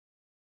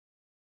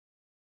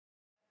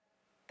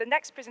the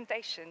next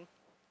presentation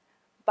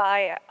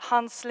by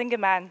Hans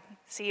Lingeman,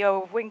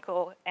 CEO of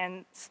Winkle,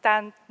 and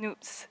Stan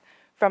Knoops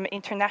from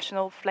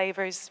International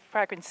Flavors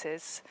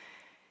Fragrances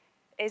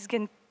is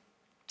going to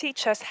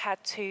teach us how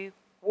to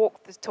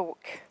walk the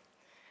talk.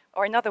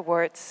 Or in other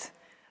words,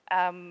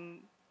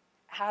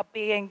 how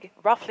being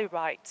roughly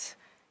right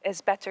is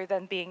better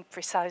than being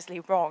precisely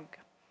wrong.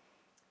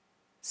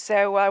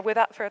 So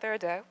without further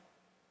ado,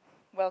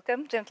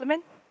 welcome,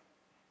 gentlemen.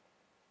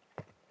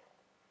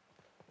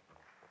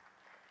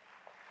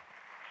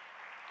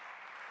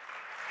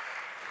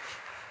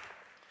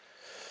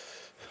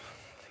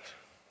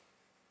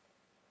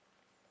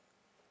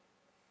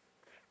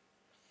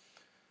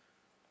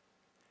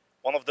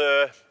 One of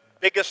the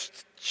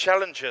biggest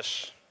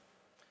challenges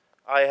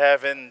I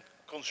have in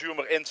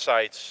consumer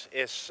insights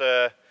is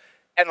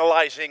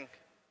analyzing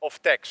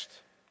of text.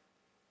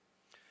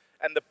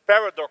 And the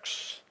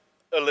paradox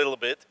a little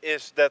bit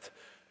is that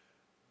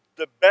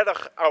the better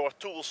our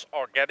tools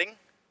are getting,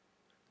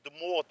 the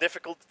more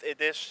difficult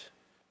it is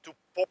to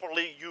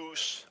properly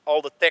use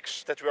all the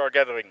text that we are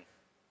gathering.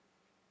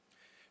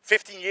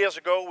 15 years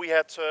ago we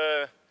had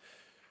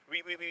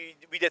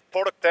we did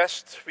product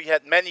tests. We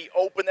had many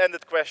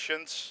open-ended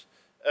questions,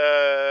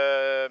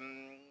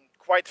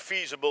 quite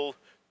feasible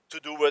to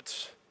do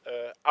it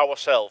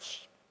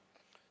ourselves.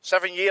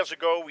 7 years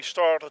ago, we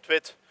started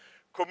with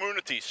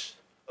communities.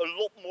 A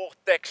lot more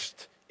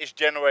text is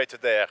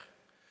generated there.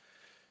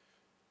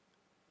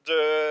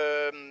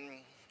 The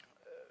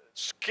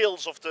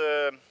skills of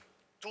the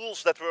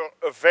tools that were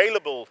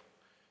available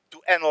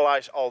to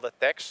analyze all the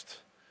text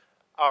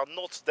are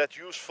not that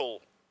useful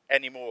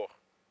anymore.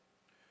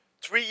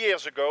 3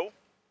 years ago,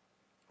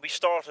 we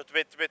started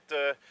with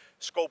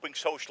scoping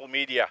social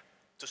media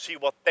to see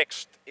what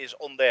text is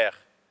on there.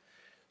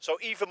 So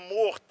even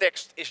more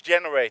text is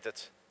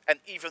generated and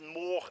even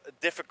more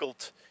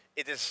difficult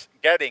it is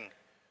getting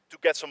to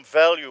get some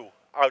value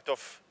out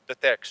of the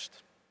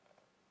text.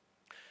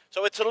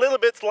 So it's a little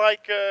bit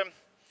like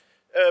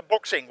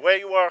boxing, where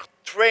you are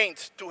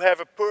trained to have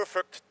a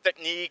perfect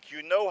technique,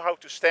 you know how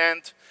to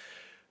stand,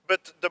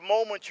 but the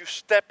moment you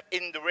step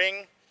in the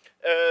ring,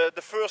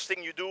 the first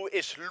thing you do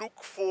is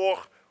look for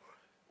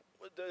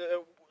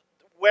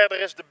where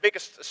there is the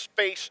biggest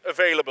space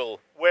available,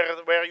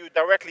 where you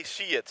directly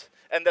see it,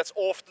 and that's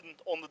often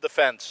on the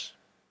defense.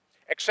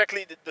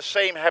 Exactly the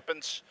same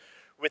happens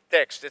with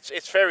text.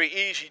 It's very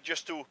easy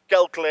just to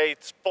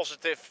calculate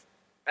positive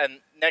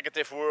and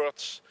negative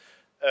words.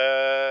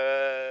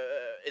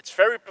 It's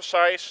very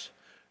precise,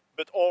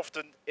 but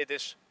often it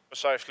is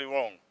precisely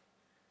wrong.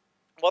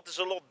 What is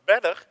a lot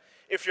better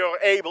if you're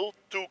able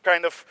to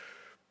kind of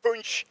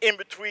punch in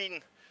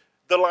between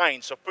the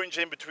lines or punch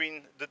in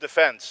between the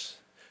defense.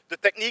 The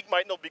technique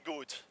might not be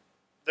good,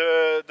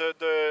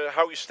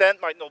 how you stand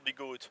might not be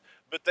good,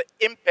 but the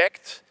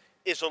impact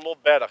is a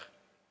lot better.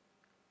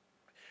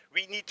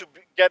 We need to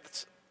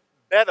get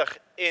better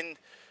in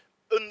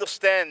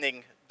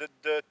understanding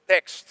the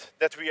text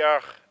that we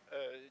are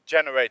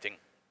generating.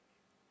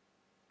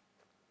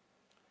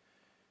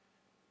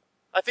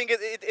 I think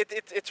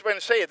it's when I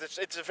say it,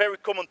 it's a very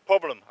common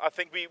problem. I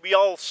think we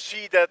all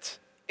see that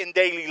in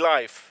daily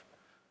life.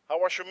 How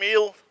was your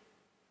meal?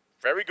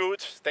 Very good,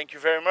 thank you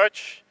very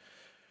much.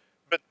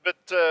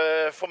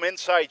 But from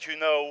inside, you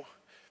know,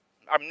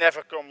 I'm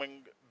never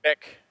coming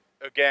back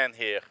again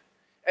here.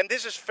 And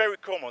this is very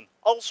common,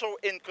 also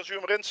in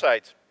consumer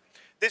insight.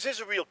 This is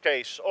a real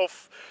case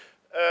of,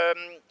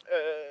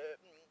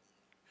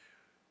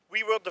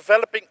 we were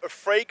developing a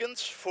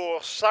fragrance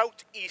for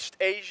Southeast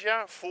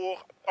Asia for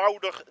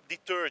powder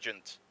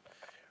detergent.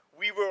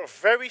 We were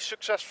very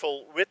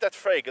successful with that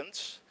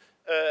fragrance,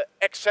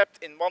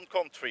 except in one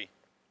country,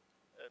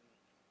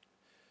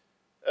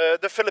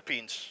 the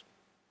Philippines.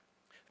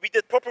 We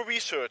did proper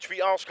research.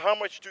 We asked, how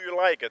much do you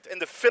like it? In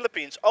the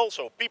Philippines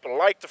also, people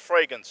like the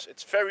fragrance.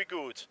 It's very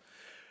good.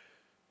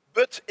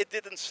 But it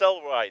didn't sell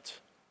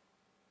right.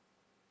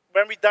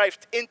 When we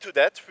dived into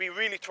that, we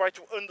really tried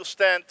to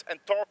understand, and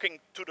talking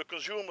to the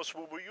consumers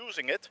who were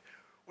using it,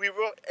 we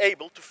were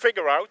able to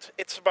figure out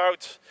it's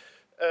about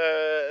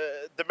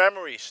the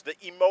memories, the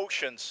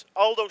emotions.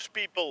 All those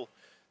people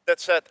that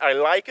said, I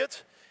like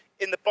it,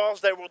 in the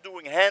past they were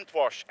doing hand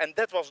wash, and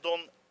that was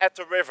done at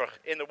the river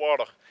in the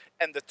water.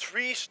 And the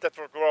trees that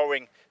were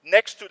growing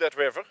next to that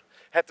river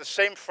had the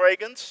same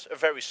fragrance, a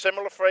very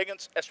similar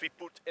fragrance, as we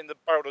put in the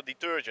powder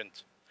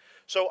detergent.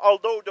 So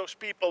although those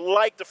people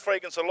liked the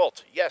fragrance a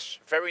lot, yes,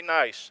 very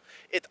nice,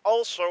 it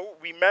also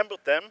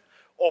remembered them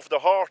of the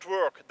hard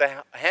work,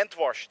 the hand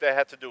wash they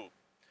had to do.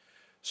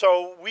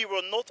 So we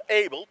were not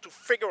able to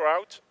figure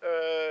out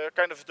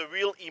kind of the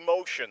real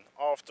emotion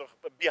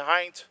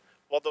behind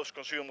what those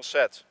consumers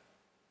said.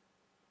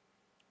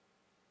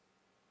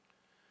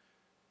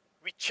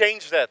 We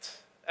changed that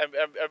and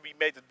we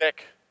made it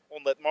back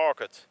on that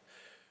market.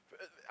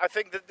 I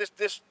think that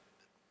this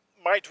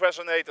might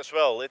resonate as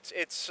well.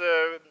 It's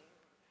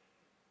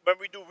when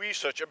we do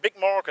research, a big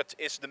market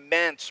is the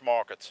men's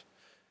market.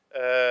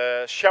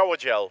 Shower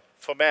gel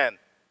for men.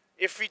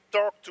 If we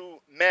talk to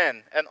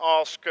men and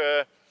ask,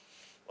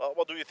 Well,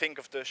 what do you think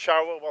of the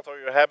shower? What are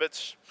your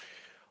habits?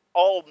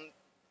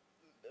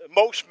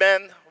 Most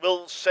men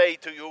will say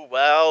to you,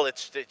 well,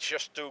 it's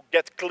just to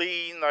get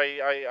clean.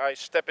 I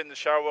step in the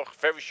shower,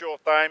 very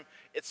short time.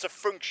 It's a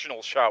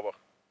functional shower.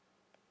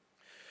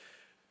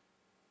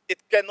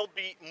 It cannot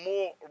be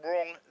more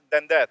wrong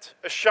than that.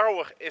 A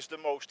shower is the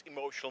most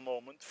emotional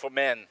moment for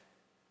men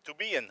to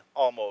be in,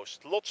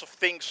 almost. Lots of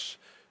things.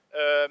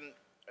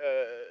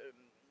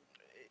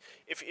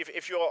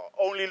 If you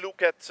only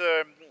look at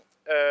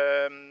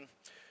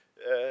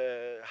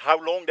how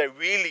long they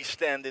really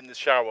stand in the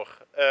shower,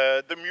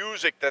 the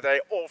music that they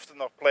often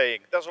are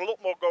playing, there's a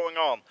lot more going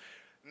on.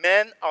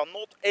 Men are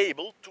not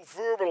able to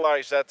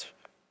verbalize that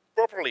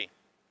properly.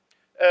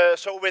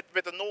 So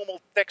with a normal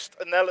text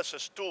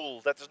analysis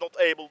tool that is not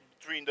able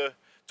to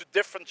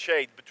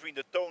differentiate between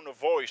the tone of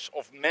voice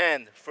of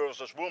man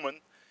versus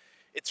woman,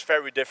 it's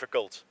very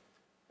difficult.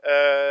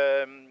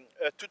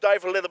 To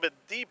dive a little bit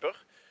deeper,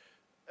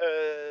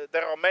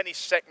 there are many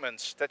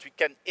segments that we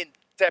can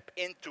tap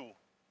into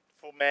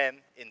for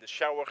men in the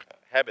shower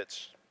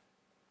habits.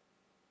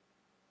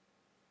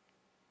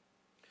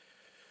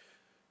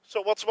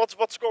 So what's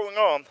going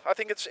on? I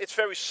think it's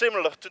very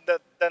similar to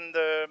that than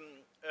the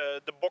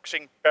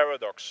boxing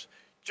paradox.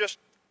 Just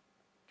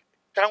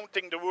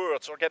counting the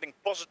words or getting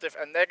positive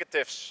and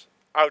negatives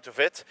out of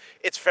it,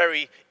 it's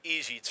very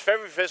easy. It's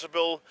very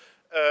visible.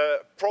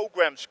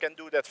 Programs can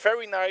do that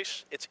very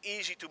nice. It's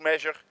easy to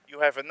measure. You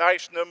have a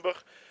nice number,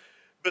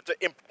 but the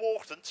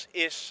importance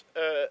is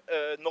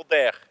not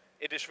there.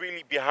 It is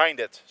really behind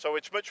it. So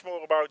it's much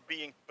more about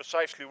being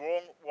precisely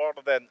wrong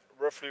rather than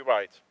roughly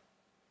right.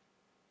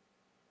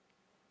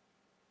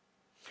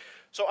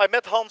 So I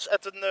met Hans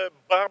at a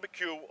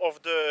barbecue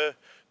of the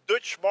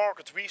Dutch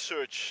Market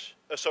Research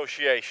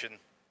Association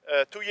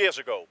 2 years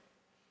ago,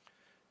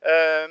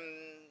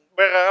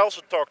 where I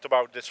also talked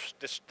about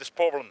this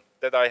problem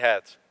that I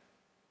had.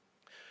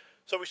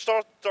 So we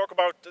started to talk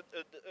about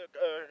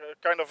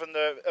kind of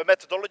a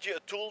methodology, a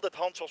tool that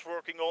Hans was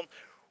working on,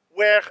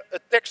 where a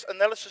text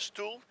analysis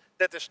tool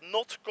that is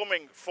not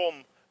coming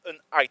from an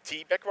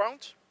IT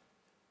background,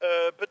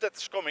 but that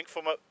is coming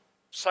from a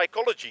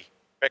psychology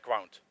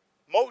background.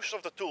 Most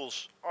of the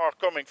tools are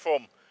coming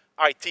from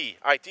IT.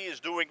 IT is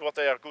doing what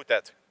they are good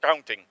at,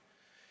 counting.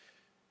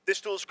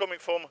 This tool is coming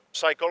from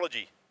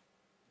psychology,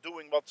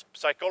 doing what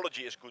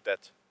psychology is good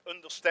at,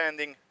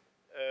 understanding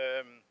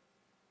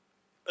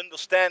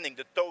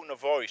the tone of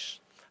voice,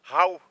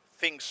 how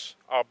things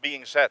are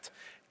being said,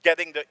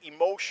 getting the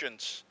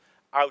emotions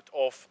out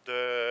of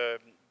the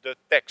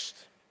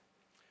text.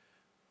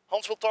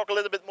 Hans will talk a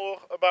little bit more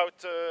about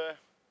the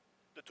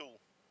tool.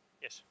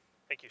 Yes,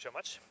 thank you so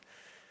much.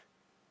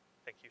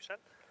 Thank you, Sam.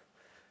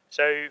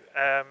 So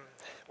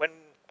when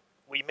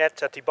we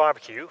met at the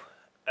barbecue,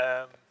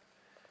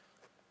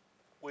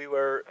 we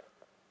were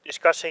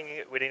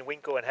discussing within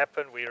Winkle and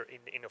Happen, we're in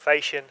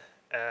innovation,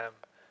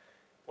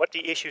 what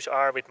the issues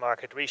are with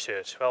market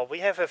research. Well, we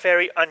have a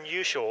very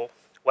unusual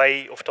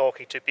way of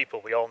talking to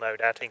people. We all know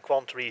that in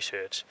quant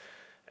research.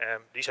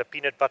 These are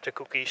peanut butter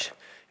cookies,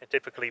 and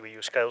typically we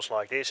use scales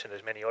like this, and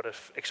there's many other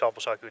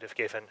examples I could have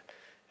given,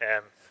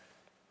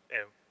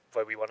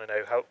 where we want to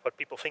know what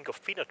people think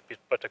of peanut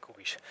butter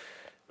cookies.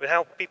 But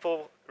how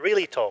people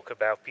really talk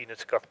about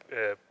peanut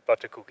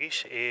butter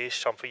cookies is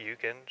something you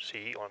can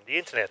see on the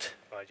internet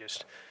by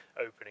just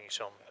opening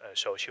some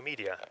social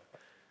media.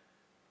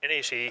 And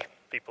you see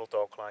people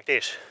talk like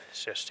this.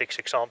 It's just 6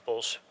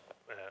 examples,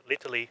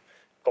 literally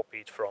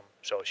copied from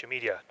social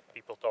media.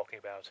 People talking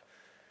about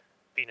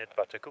peanut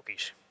butter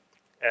cookies.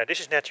 This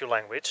is natural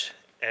language.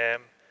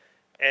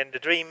 And the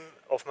dream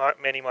of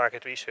many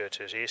market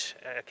researchers is,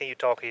 can you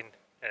talk in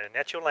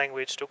natural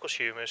language to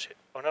consumers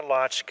on a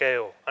large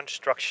scale,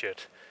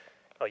 unstructured?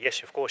 Well,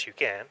 yes, of course you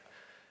can.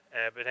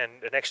 But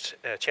then the next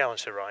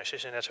challenge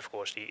arises, and that's of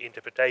course the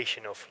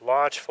interpretation of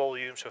large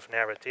volumes of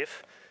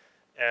narrative.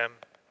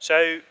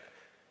 So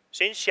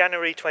since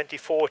January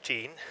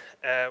 2014,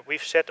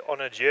 we've set on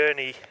a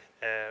journey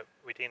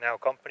within our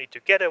company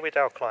together with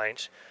our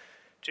clients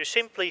to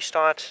simply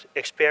start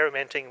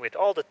experimenting with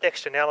all the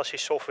text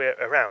analysis software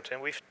around.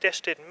 And we've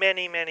tested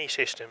many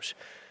systems,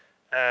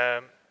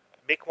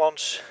 big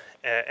ones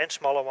and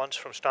smaller ones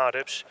from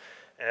startups.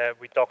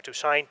 We talked to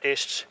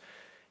scientists,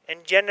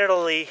 and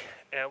generally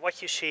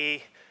what you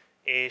see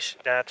is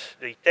that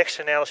the text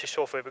analysis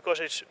software,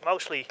 because it's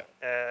mostly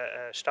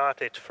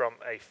started from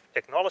a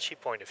technology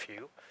point of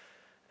view,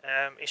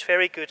 is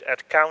very good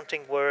at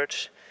counting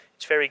words.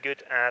 It's very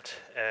good at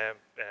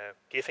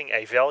giving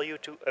a value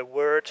to a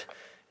word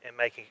and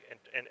making,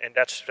 and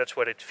that's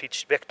what it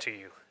feeds back to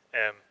you.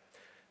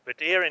 But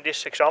here in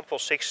this example,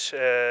 six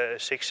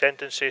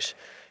sentences,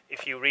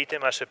 if you read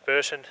them as a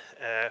person,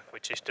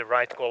 which is the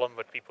right column,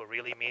 what people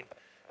really mean,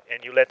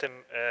 and you let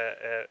them,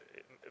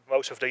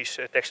 most of these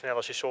text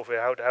analysis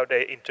software, how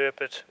they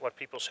interpret what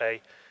people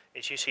say,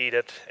 is you see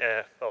that,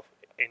 well,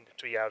 in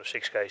 3 out of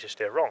 6 cases,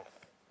 they're wrong.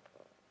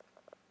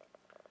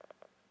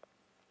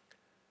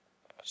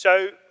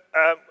 So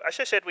as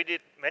I said, we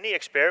did many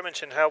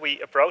experiments, and how we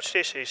approached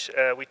this is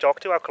we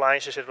talked to our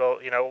clients and said,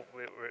 well, you know,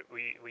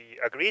 we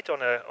agreed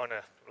on a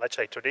let's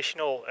say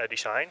traditional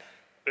design,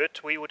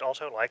 but we would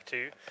also like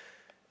to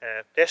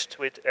test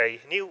with a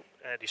new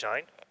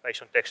design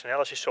based on text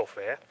analysis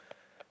software.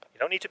 You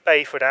don't need to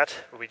pay for that.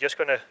 We're just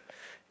going to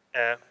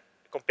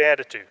compare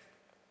the two.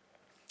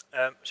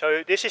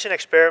 So this is an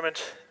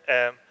experiment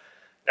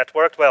that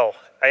worked well.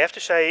 I have to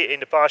say, in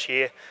the past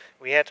year,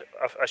 we had,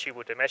 as you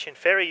would imagine,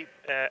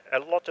 a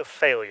lot of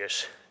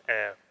failures.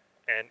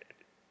 And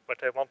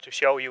what I want to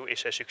show you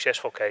is a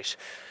successful case.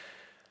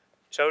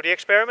 So the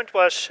experiment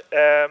was,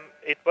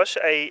 it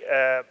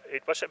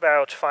was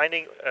about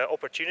finding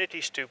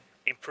opportunities to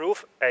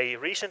improve a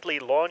recently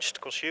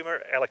launched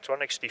consumer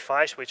electronics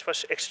device, which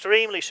was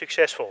extremely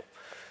successful.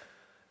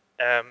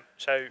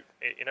 So,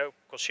 you know,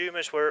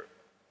 consumers were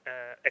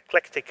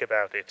eclectic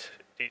about it,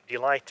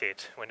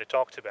 delighted when they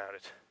talked about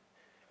it.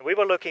 And we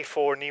were looking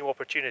for new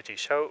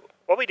opportunities. So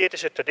what we did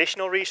is a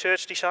traditional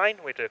research design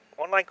with an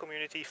online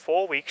community,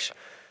 4 weeks,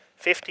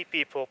 50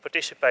 people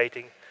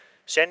participating,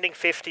 sending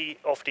 50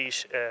 of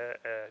these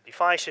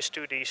devices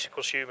to these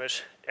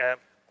consumers.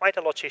 Quite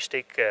a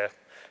logistic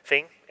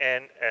thing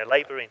and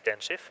labor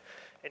intensive.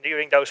 And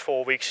during those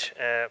 4 weeks,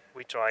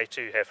 we try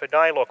to have a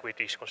dialogue with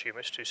these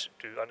consumers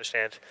to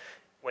understand,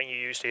 when you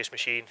use this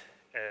machine,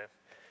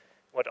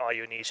 what are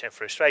your needs and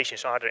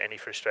frustrations? Are there any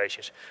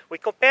frustrations? We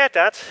compared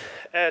that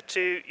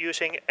to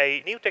using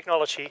a new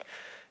technology,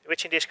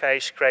 which in this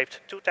case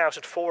scraped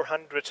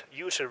 2,400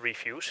 user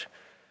reviews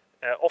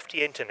off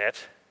the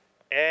internet,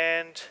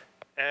 and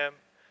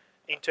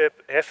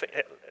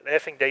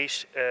having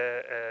these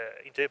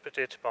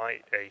interpreted by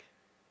a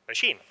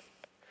machine.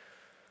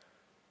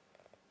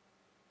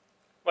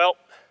 Well,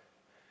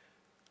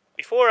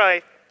 before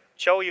I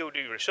show you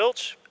the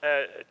results,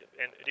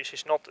 and this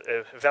is not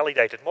a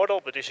validated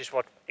model, but this is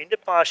what in the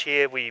past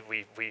year we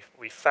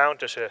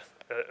found as a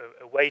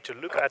way to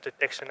look at the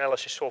text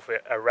analysis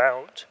software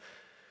around,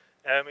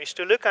 is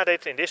to look at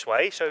it in this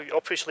way. So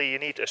obviously you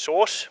need a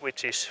source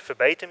which is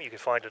verbatim. You can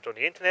find it on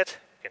the internet.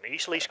 You can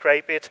easily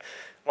scrape it.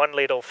 One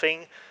little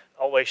thing,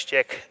 always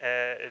check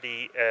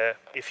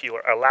if you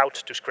are allowed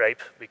to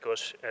scrape,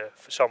 because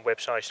some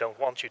websites don't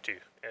want you to.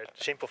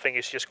 The simple thing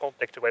is just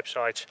contact the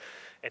websites,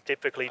 and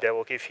typically they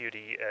will give you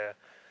the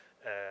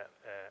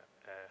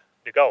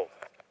go.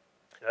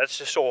 That's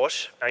the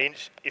source. Now,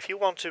 if you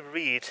want to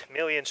read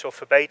millions of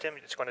verbatim,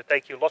 it's going to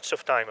take you lots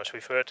of time, as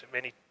we've heard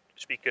many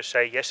speakers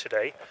say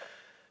yesterday.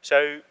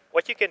 So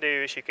what you can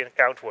do is you can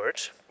count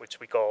words, which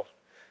we call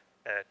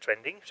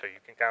trending. So you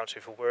can count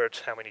if a word,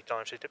 how many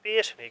times it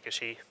appears, and you can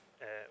see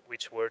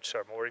which words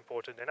are more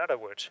important than other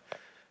words.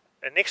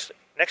 And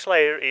next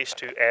layer is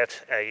to add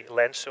a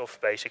lens of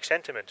basic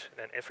sentiment.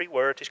 And every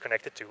word is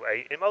connected to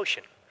an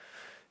emotion.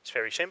 It's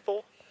very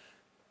simple,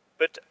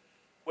 but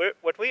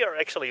what we are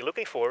actually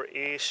looking for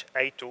is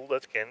a tool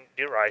that can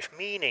derive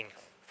meaning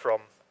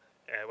from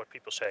what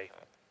people say.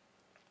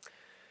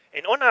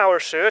 And on our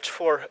search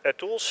for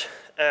tools,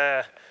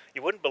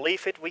 you wouldn't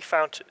believe it, we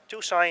found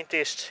 2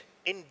 scientists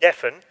in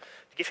Devon.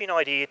 To give you an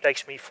idea, it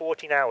takes me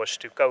 14 hours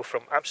to go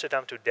from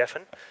Amsterdam to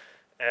Devon.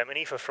 And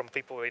even from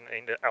people in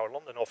our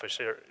London office,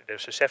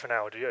 there's a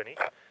 7-hour journey.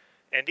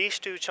 And these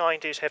 2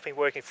 scientists have been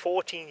working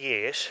 14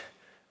 years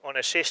on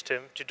a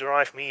system to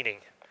derive meaning.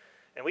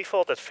 And we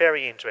thought that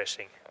very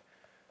interesting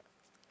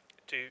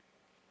to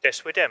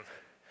test with them.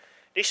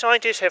 These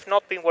scientists have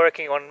not been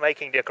working on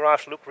making their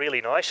graphs look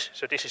really nice.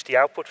 So this is the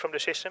output from the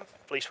system.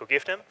 Please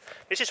forgive them.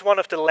 This is one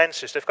of the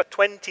lenses. They've got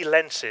 20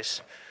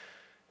 lenses.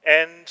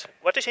 And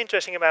what is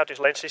interesting about this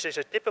lens, this is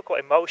a typical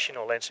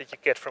emotional lens that you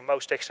get from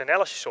most text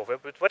analysis software,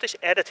 but what is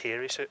added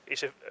here is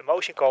an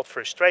emotion called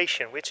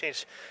frustration, which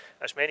is,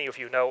 as many of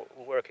you know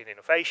who work in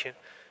innovation,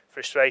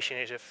 frustration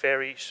is a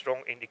very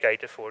strong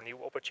indicator for new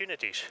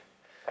opportunities.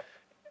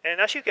 And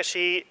as you can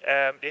see,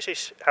 this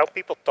is how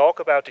people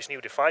talk about this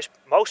new device.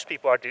 Most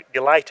people are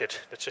delighted.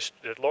 That's just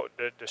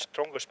the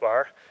strongest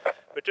bar.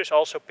 But there's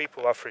also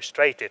people who are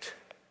frustrated.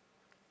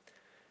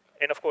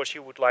 And of course,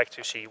 you would like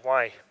to see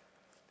why.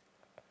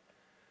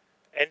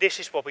 And this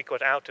is what we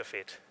got out of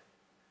it.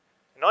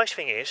 The nice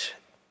thing is,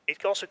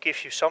 it also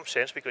gives you some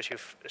sense, because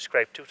you've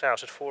scraped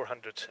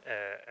 2,400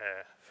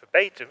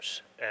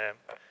 verbatims,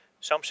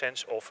 some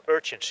sense of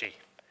urgency.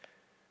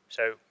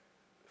 So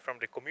from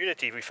the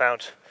community, we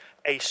found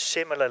a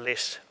similar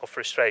list of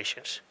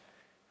frustrations,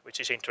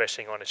 which is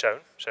interesting on its own.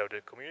 So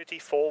the community,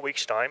 4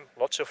 weeks time,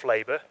 lots of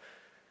labor,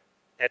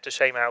 had the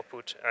same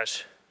output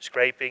as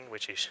scraping,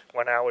 which is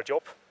 1 hour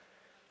job,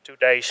 2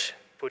 days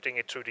putting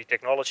it through the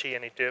technology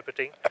and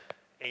interpreting,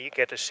 and you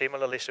get a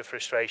similar list of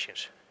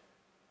frustrations.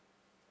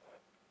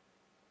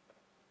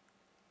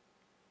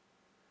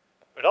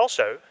 But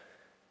also,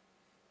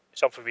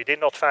 something we did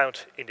not find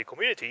in the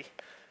community,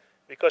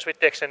 because with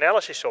text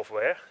analysis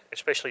software,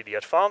 especially the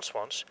advanced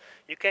ones,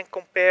 you can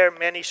compare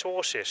many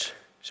sources.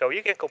 So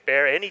you can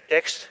compare any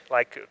text,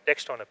 like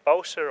text on a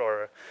poster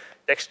or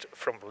text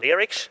from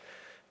lyrics,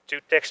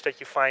 to text that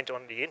you find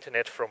on the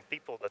internet from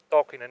people that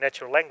talk in a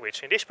natural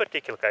language. In this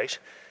particular case,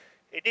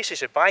 This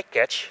is a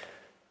bycatch.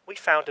 We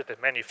found that the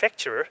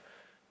manufacturer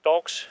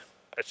talks,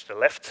 that's the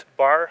left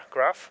bar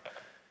graph,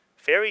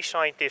 very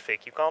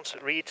scientific. You can't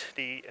read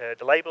the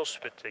labels,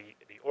 but the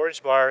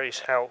orange bar is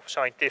how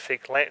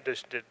scientific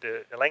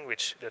the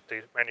language that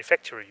the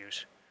manufacturer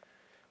use.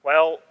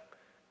 While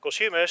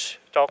consumers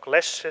talk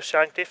less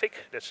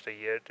scientific, that's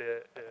the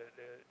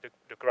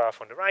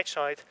graph on the right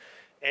side,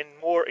 and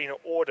more in an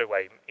order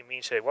way. It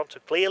means they want to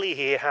clearly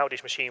hear how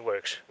this machine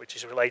works, which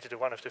is related to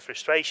one of the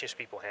frustrations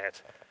people had.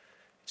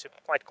 It's a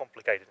quite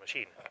complicated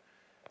machine.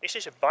 This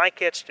is a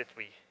bycatch that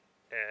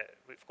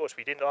of course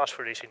we didn't ask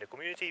for this in the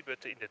community,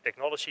 but in the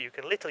technology you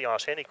can literally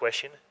ask any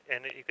question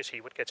and you can see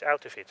what gets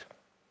out of it.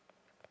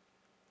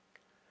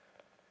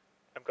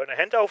 I'm going to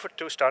hand over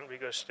to Stan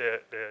because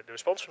the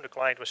response from the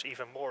client was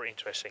even more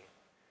interesting.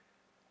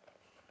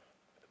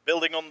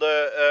 Building on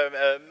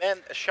the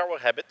man shower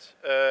habit,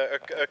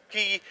 a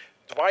key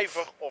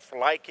driver of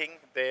liking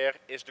there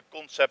is the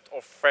concept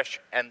of fresh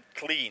and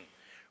clean.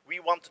 We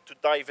wanted to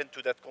dive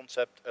into that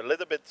concept a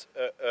little bit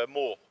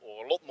more,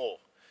 or a lot more.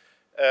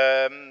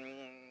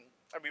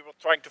 And we were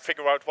trying to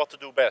figure out what to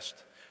do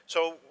best.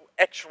 So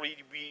actually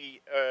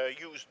we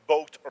used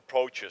both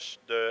approaches.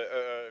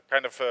 The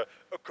kind of a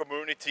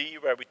community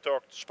where we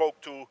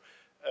spoke to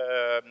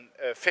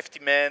 50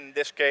 men in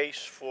this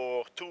case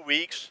for 2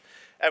 weeks.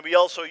 And we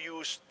also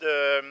used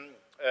the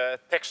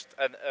text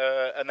and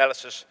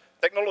analysis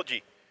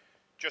technology.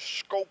 Just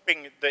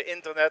scoping the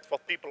internet,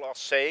 what people are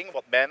saying,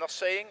 what men are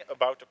saying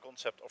about the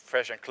concept of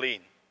fresh and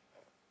clean.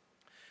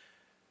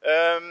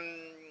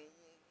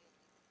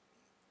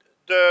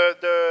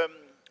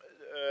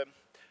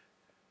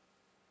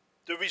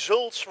 The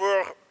results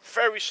were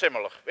very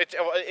similar.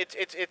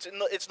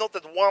 It's not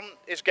that one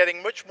is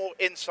getting much more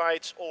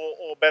insights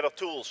or better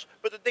tools,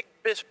 but the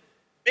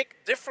big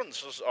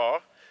differences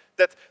are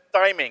that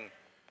timing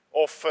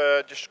of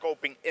the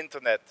scoping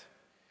internet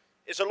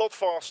is a lot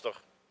faster.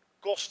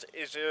 Cost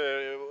is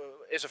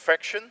a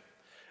fraction.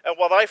 And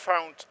what I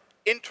found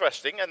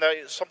interesting, and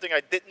something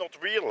I did not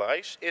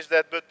realize, is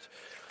that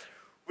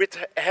with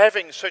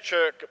having such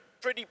a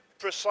pretty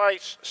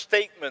precise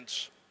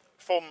statements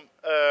from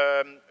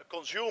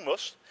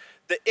consumers,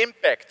 the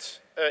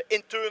impact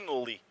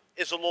internally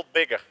is a lot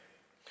bigger.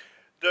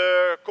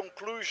 The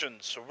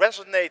conclusions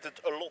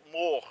resonated a lot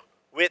more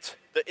with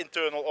the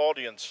internal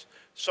audience.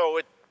 So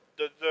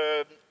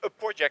a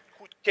project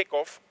could kick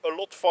off a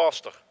lot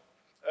faster.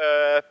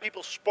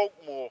 People spoke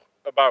more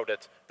about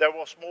it. There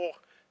was more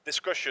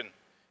discussion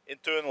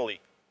internally.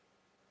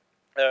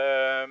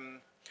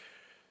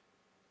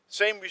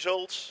 Same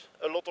results,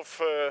 a lot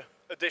of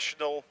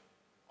additional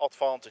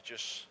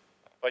advantages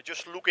by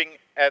just looking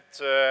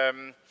at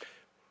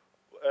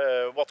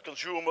what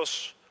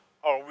consumers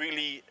are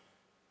really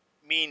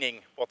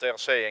meaning, what they're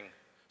saying.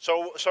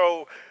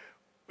 So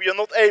we are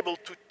not able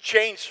to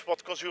change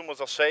what consumers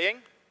are saying.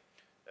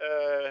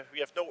 We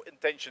have no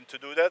intention to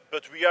do that,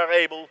 but we are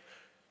able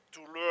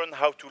to learn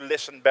how to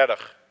listen better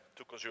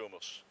to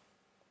consumers.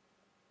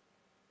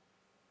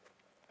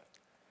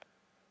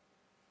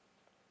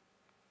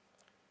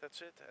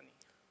 That's it, Annie.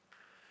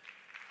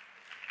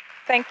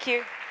 Thank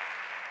you.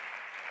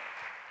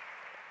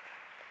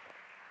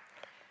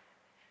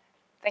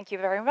 Thank you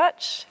very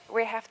much.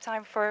 We have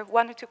time for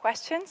 1 or 2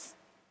 questions,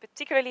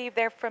 particularly if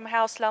they're from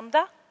House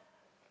Lambda.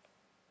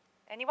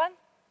 Anyone?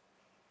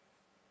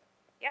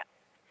 Yeah.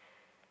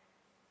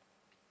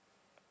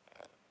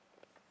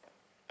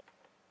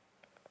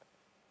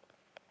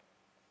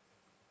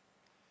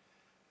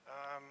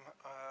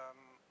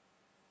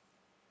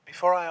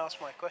 Before I ask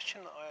my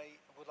question, I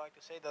would like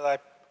to say that I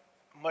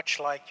much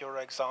like your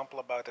example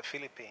about the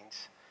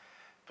Philippines.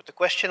 But the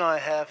question I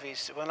have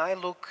is, when I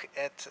look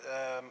at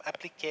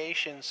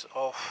applications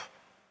of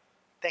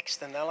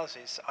text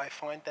analysis, I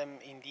find them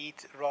indeed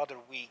rather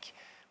weak,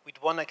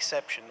 with one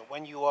exception.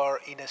 When you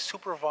are in a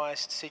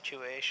supervised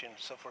situation,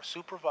 so for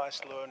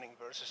supervised learning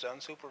versus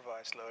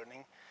unsupervised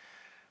learning,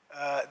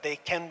 they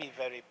can be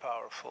very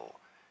powerful.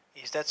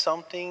 Is that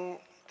something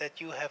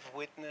that you have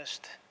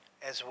witnessed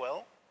as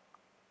well?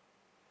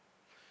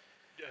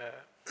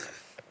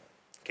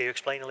 Can you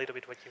explain a little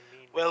bit what you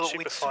mean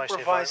with supervised?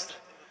 Environment?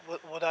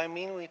 What I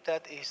mean with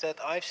that is that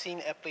I've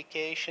seen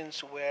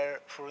applications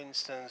where, for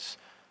instance,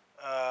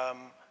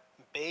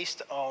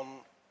 based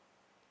on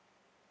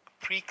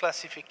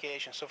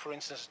pre-classification, so for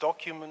instance,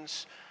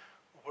 documents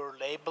were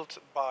labeled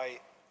by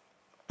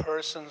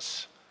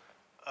persons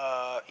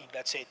in,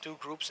 let's say, 2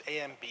 groups, A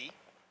and B,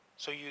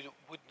 so you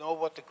would know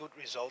what the good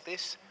result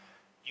is.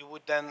 You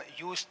would then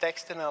use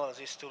text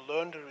analysis to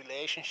learn the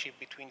relationship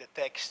between the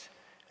text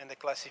and the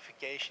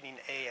classification in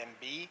A and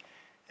B,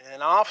 and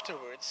then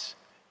afterwards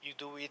you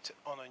do it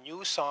on a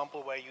new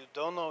sample where you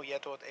don't know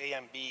yet what A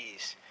and B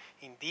is.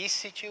 In these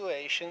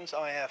situations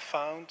I have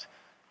found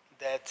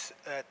that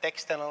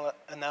text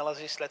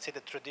analysis, let's say the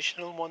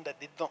traditional one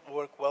that did not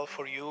work well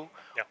for you,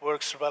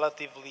 works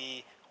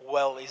relatively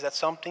well. Is that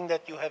something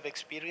that you have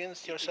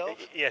experienced yourself?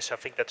 Yes, I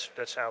think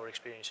that's our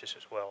experiences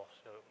as well.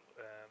 So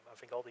I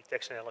think all the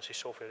text analysis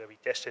software that we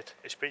tested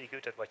is pretty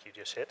good at what you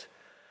just said.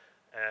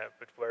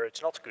 but where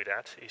it's not good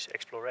at is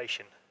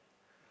exploration.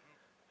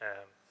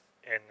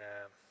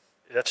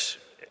 That's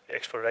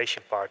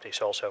exploration part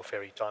is also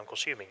very time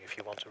consuming if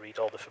you want to read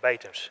all the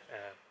verbatims.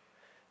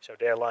 So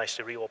there lies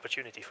the real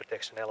opportunity for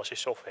text analysis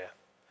software.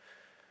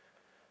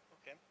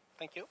 Okay,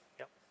 thank you.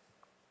 Yeah.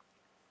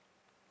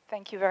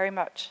 Thank you very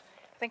much.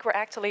 I think we're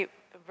actually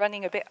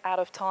running a bit out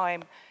of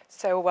time,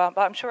 so but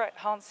I'm sure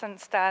Hans and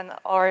Stan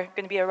are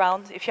going to be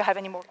around if you have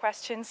any more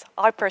questions.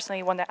 I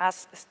personally want to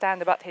ask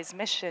Stan about his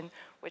mission,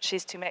 which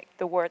is to make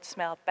the word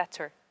smell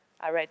better.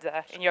 I read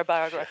that in your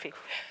biography.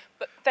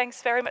 But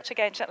thanks very much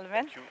again, gentlemen.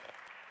 Thank you.